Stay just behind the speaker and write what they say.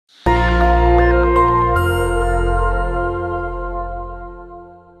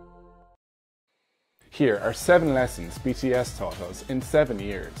Here are 7 lessons BTS taught us in 7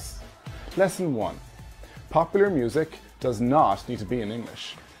 years. Lesson 1. Popular music does not need to be in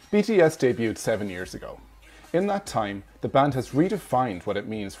English. BTS debuted 7 years ago. In that time, the band has redefined what it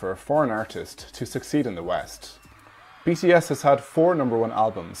means for a foreign artist to succeed in the West. BTS has had 4 #1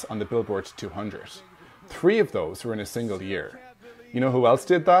 albums on the Billboard 200. 3 of those were in a single year. You know who else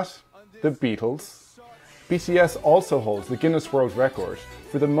did that? The Beatles. BTS also holds the Guinness World Record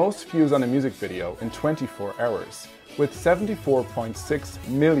for the most views on a music video in 24 hours, with 74.6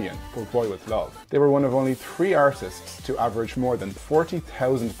 million for Boy With Love. They were one of only 3 artists to average more than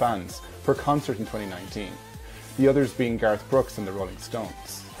 40,000 fans per concert in 2019, the others being Garth Brooks and the Rolling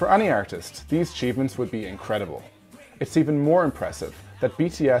Stones. For any artist, these achievements would be incredible. It's even more impressive that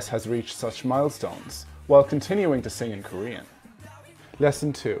BTS has reached such milestones while continuing to sing in Korean.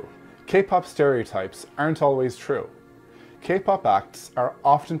 Lesson 2. K-pop stereotypes aren't always true. K-pop acts are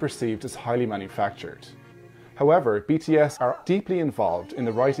often perceived as highly manufactured. However, BTS are deeply involved in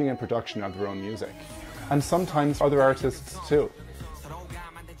the writing and production of their own music, and sometimes other artists too.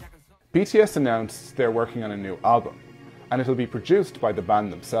 BTS announced they're working on a new album, and it'll be produced by the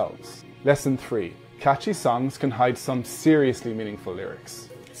band themselves. Lesson 3. Catchy songs can hide some seriously meaningful lyrics.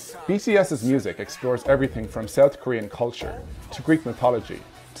 BTS's music explores everything from South Korean culture to Greek mythology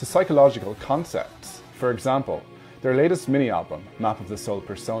to psychological concepts. For example, their latest mini-album, Map of the Soul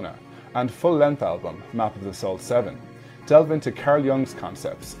Persona, and full-length album, Map of the Soul 7, delve into Carl Jung's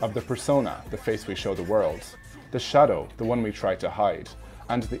concepts of the persona, the face we show the world, the shadow, the one we try to hide,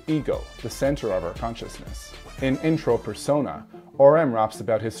 and the ego, the center of our consciousness. In Intro Persona, RM raps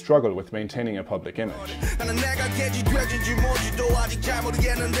about his struggle with maintaining a public image.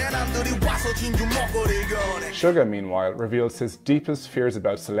 Suga, meanwhile, reveals his deepest fears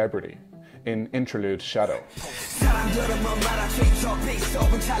about celebrity in Interlude Shadow.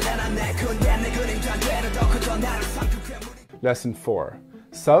 Lesson 4.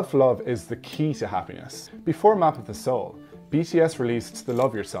 Self-love is the key to happiness. Before Map of the Soul, BTS released the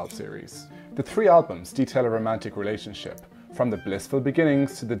Love Yourself series. The 3 albums detail a romantic relationship, from the blissful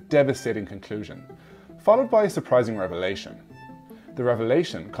beginnings to the devastating conclusion, followed by a surprising revelation. The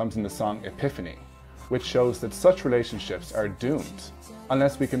revelation comes in the song Epiphany, which shows that such relationships are doomed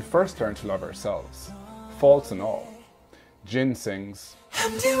unless we can first learn to love ourselves, faults and all. Jin sings,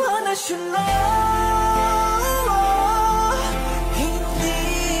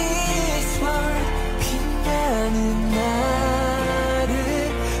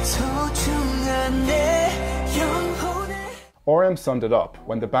 RM summed it up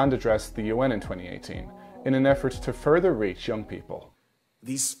when the band addressed the UN in 2018 in an effort to further reach young people.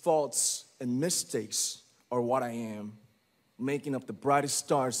 These faults and mistakes are what I am, making up the brightest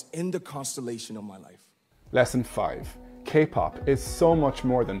stars in the constellation of my life. Lesson 5. K-pop is so much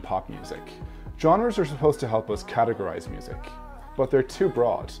more than pop music. Genres are supposed to help us categorize music, but they're too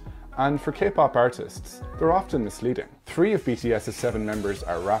broad, and for K-pop artists, they're often misleading. 3 of BTS's 7 members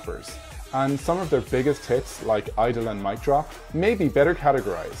are rappers, and some of their biggest hits, like Idol and Mic Drop, may be better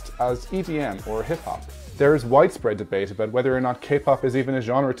categorized as EDM or hip-hop. There is widespread debate about whether or not K-pop is even a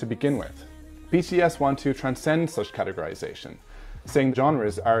genre to begin with. BTS want to transcend such categorization, saying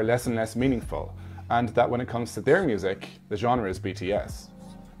genres are less and less meaningful, and that when it comes to their music, the genre is BTS.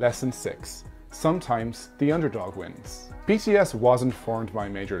 Lesson 6. Sometimes the underdog wins. BTS wasn't formed by a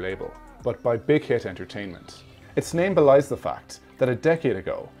major label, but by Big Hit Entertainment. Its name belies the fact that a decade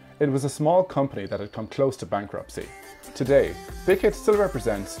ago, it was a small company that had come close to bankruptcy. Today, Big Hit still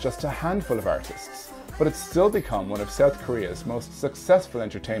represents just a handful of artists, but it's still become one of South Korea's most successful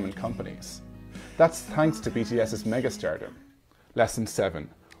entertainment companies. That's thanks to BTS's megastardom. Lesson 7.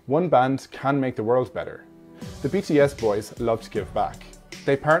 One band can make the world better. The BTS boys love to give back.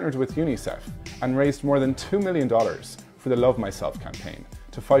 They partnered with UNICEF and raised more than $2 million for the Love Myself campaign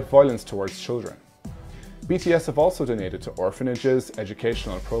to fight violence towards children. BTS have also donated to orphanages,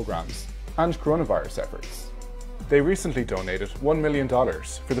 educational programs, and coronavirus efforts. They recently donated $1 million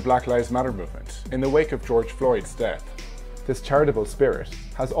for the Black Lives Matter movement in the wake of George Floyd's death. This charitable spirit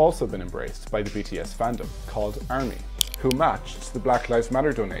has also been embraced by the BTS fandom, called ARMY, who matched the Black Lives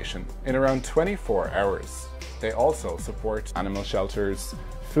Matter donation in around 24 hours. They also support animal shelters,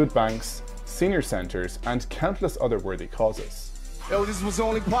 food banks, senior centres, and countless other worthy causes. Yo, this was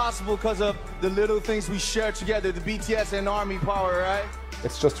only possible because of the little things we share together, the BTS and ARMY power, right?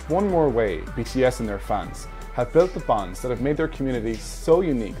 It's just one more way BTS and their fans have built the bonds that have made their community so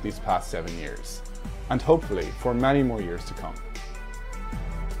unique these past 7 years, and hopefully for many more years to come.